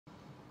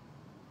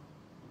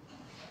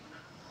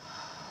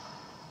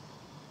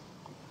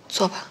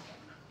坐吧。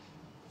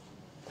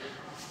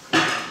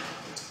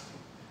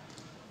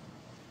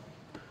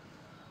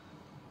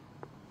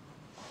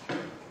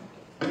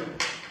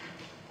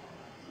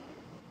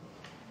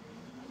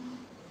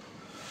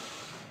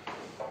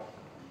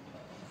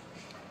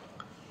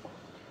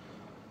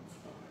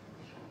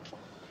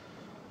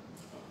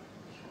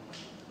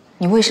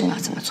你为什么要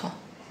这么做？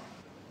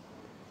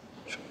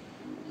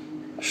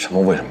什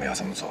么为什么要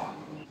这么做？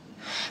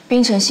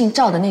冰城姓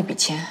赵的那笔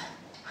钱，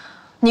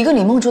你跟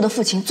李梦珠的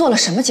父亲做了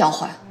什么交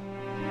换？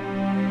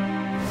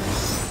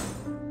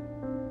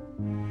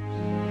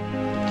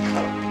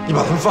你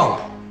把他们放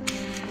了，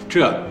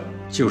这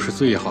就是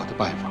最好的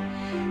办法。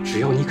只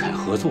要你肯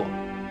合作，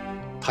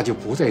他就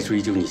不再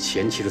追究你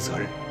前妻的责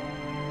任。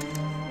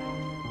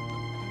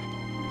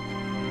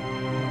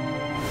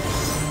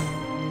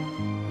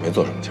没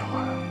做什么交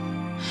换。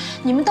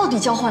你们到底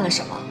交换了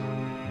什么？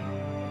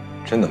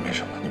真的没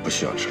什么，你不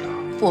需要知道。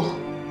不，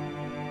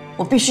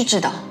我必须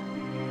知道。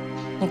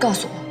你告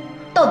诉我，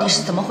到底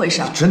是怎么回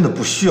事？你真的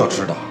不需要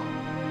知道。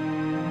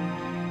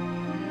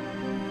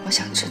我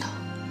想知道，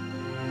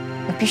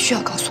你必须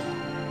要告诉我。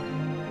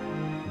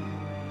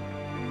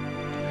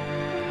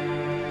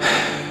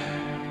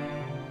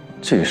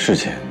这个事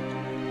情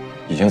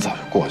已经早就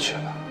过去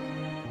了，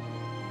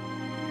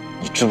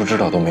你知不知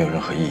道都没有任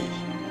何意义。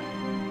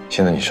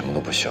现在你什么都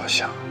不需要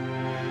想，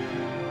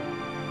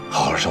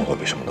好好生活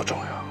比什么都重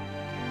要。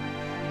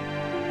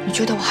你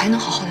觉得我还能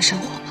好好的生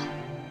活吗？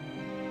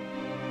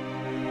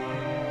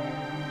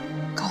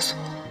告诉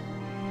我，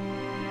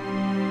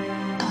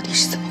到底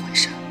是怎么回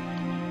事？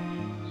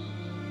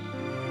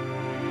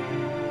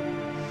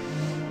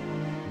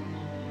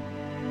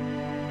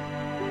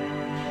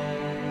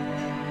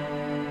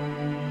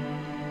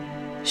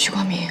许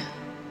光明，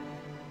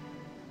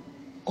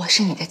我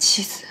是你的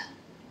妻子，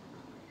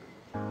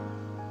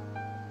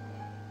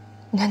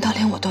难道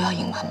连我都要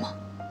隐瞒吗？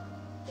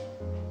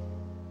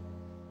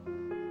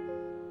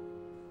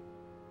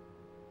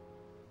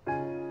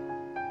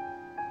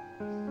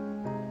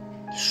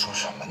你说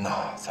什么呢？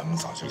咱们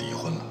早就离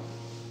婚了。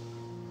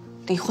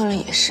离婚了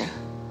也是，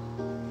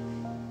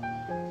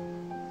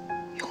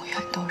永远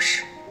都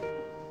是。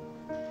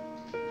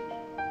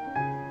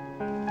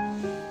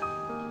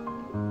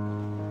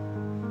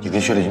你跟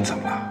薛丽云怎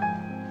么了？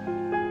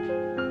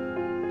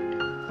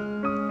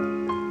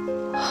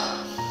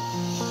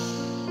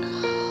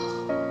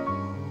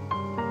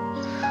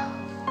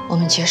我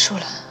们结束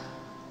了。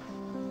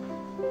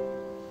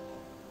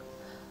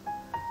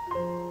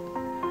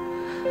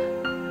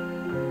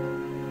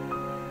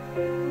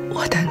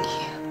我等你。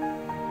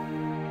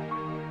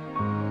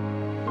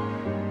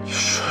你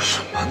说什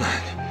么呢？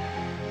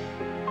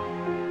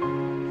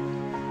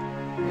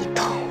你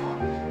等我？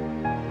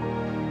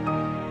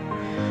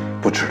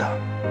不值得。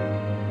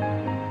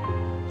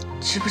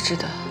值不值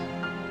得？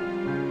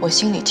我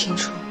心里清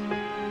楚。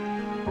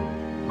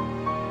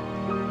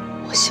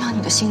我希望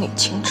你的心里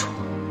清楚。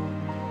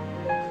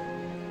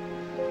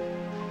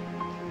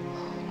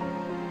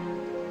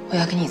我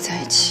要跟你在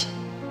一起，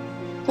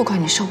不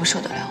管你受不受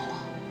得了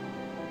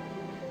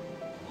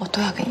我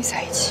都要跟你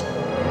在一起。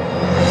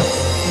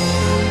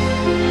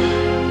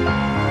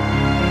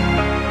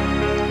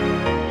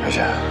小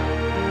夏，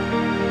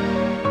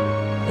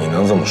你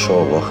能这么说，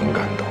我很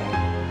感动。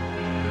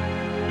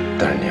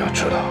但是你要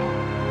知道，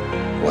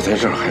我在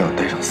这儿还要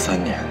待上3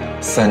年呢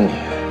，3年，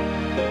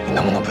你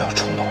能不能不要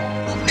冲动？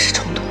我不是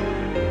冲动，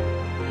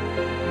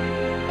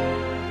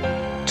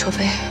除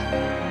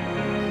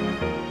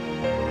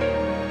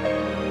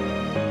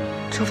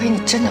非你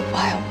真的不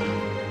爱我。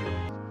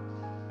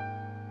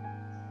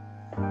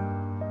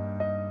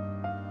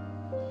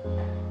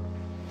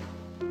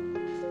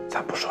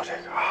咱不说这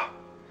个啊，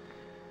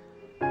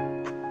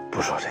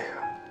不说这个。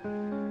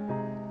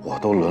我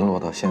都沦落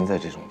到现在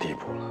这种地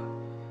步了，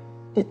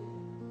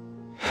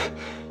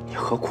你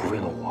何苦为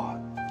了我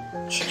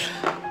去？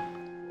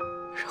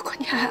如果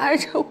你还爱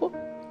着我，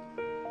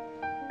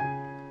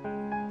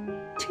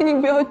请你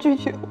不要拒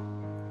绝我。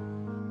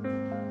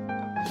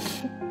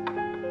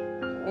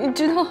你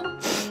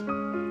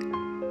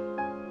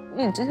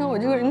知道我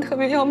这个人特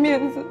别要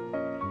面子。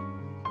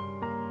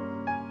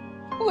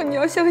不过你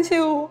要相信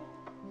我，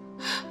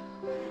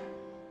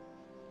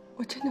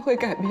我真的会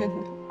改变的。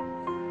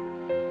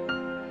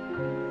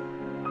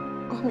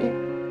光明，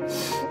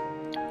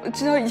我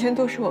知道以前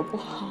都是我不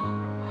好，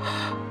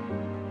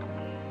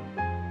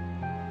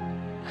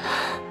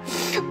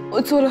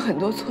我做了很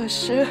多错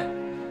事，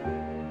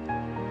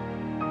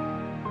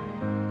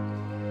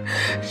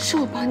是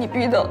我把你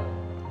逼到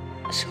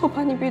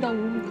无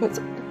路可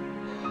走的。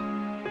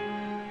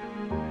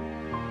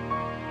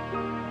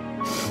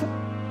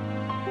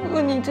如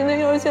果你真的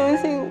要相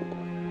信我，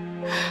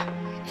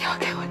你要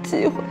给我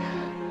机会，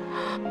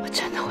我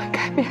真的会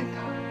改变的。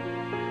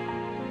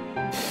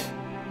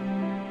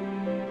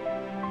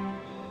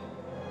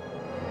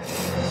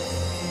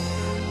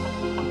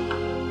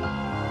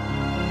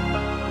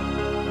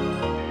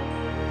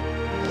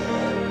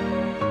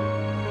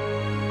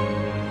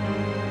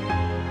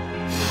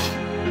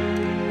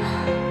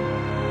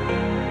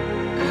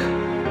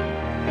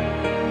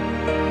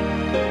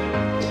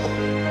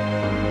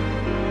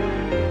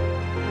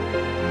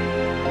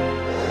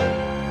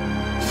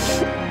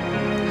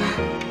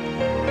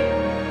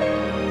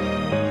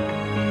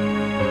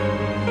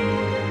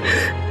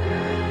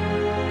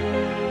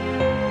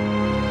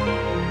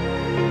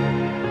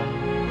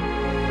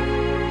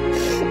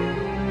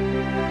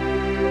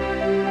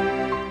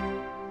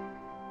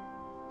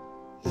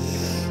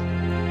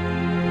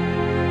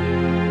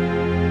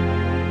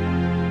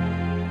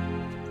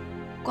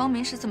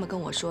明是这么跟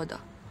我说的，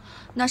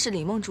那是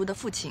李梦竹的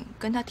父亲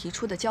跟他提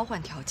出的交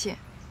换条件。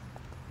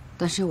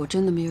但是我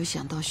真的没有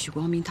想到许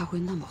光明他会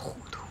那么糊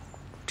涂，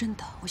真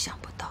的，我想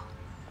不到。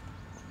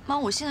妈，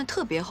我现在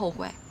特别后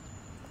悔，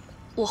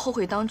我后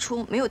悔当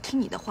初没有听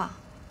你的话，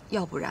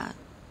要不然，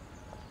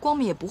光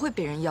明也不会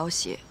被人要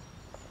挟。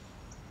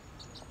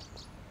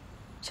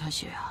小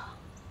雪啊，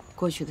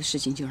过去的事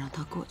情就让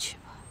它过去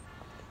吧。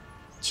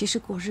其实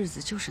过日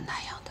子就是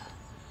那样的，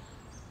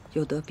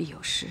有得必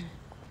有失，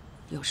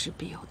有失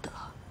必有得。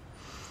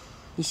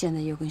你现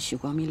在又跟许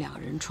光明两个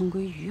人重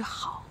归于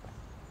好，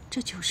这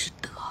就是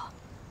得。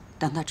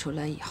等他出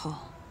来以后，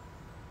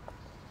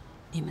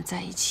你们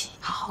在一起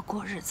好好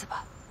过日子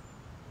吧，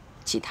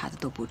其他的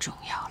都不重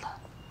要了。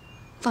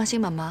放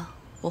心吧，妈，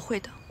我会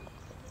的。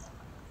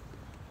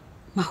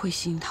妈会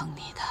心疼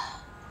你的，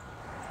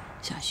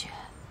小雪，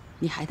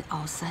你还得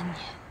熬3年。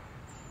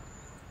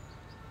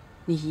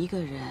你一个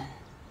人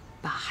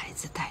把孩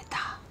子带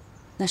大，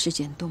那是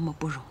件多么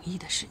不容易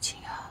的事情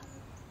啊！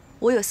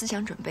我有思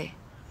想准备，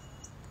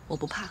我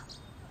不怕。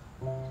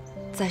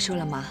再说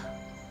了，妈，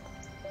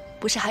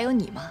不是还有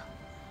你吗？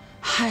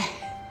嗨，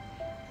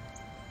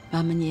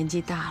妈妈年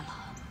纪大了，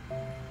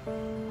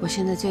我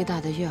现在最大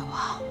的愿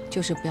望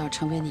就是不要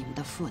成为你们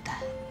的负担。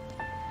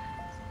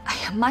哎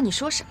呀，妈，你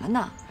说什么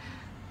呢？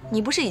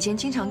你不是以前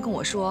经常跟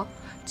我说，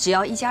只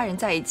要一家人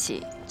在一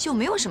起，就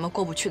没有什么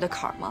过不去的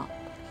坎儿吗？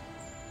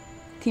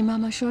听妈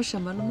妈说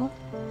什么了吗？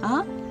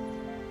啊，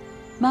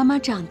妈妈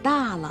长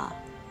大了，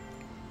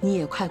你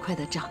也快快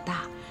的长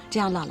大，这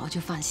样姥姥就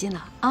放心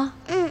了啊。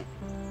嗯。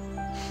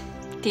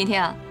婷婷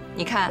啊，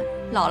你看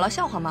姥姥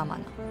笑话妈妈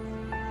呢。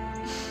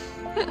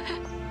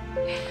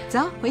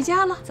走，回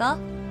家了。走，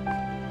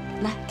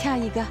来跳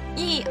一个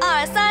1、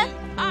2、3，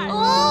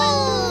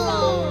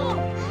哦！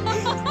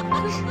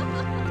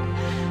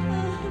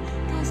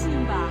高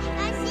兴吧？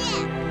高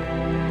兴。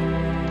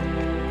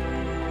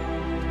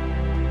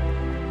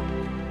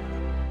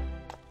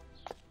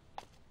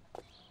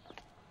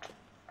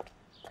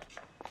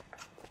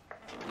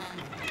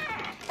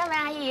大美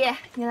阿姨，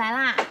你来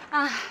啦！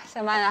啊，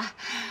小曼啊，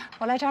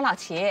我来找老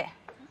齐。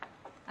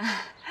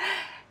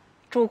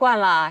住惯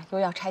了又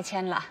要拆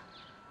迁了，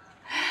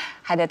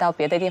还得到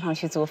别的地方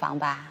去租房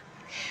吧？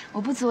我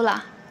不租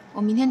了，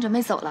我明天准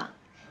备走了。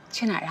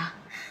去哪儿啊？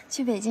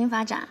去北京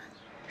发展。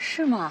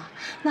是吗？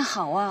那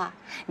好啊，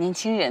年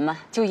轻人嘛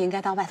就应该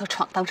到外头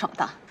闯荡闯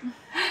荡。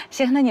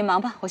行，那你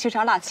忙吧，我去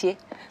找老齐。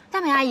大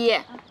美阿姨，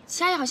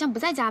齐阿姨好像不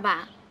在家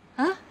吧？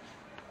啊？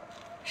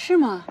是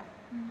吗？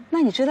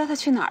那你知道她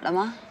去哪儿了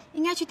吗？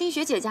应该去丁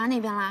学姐家那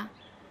边啦。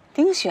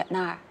丁雪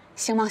那儿，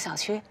兴旺小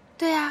区。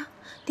对呀，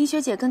丁学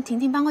姐跟婷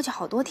婷搬过去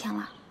好多天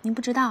了，您不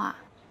知道啊？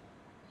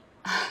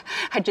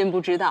还真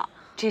不知道，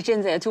这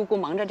阵子也就顾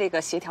忙着这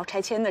个协调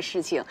拆迁的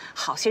事情，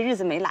好些日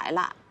子没来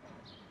了。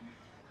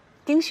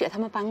丁雪他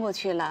们搬过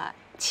去了，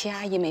齐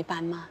阿姨没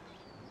搬吗？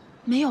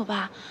没有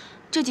吧？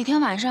这几天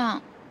晚上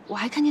我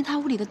还看见她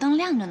屋里的灯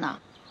亮着呢。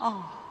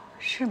哦，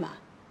是吗？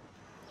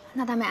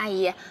那大美阿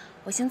姨，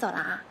我先走了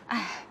啊。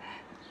哎。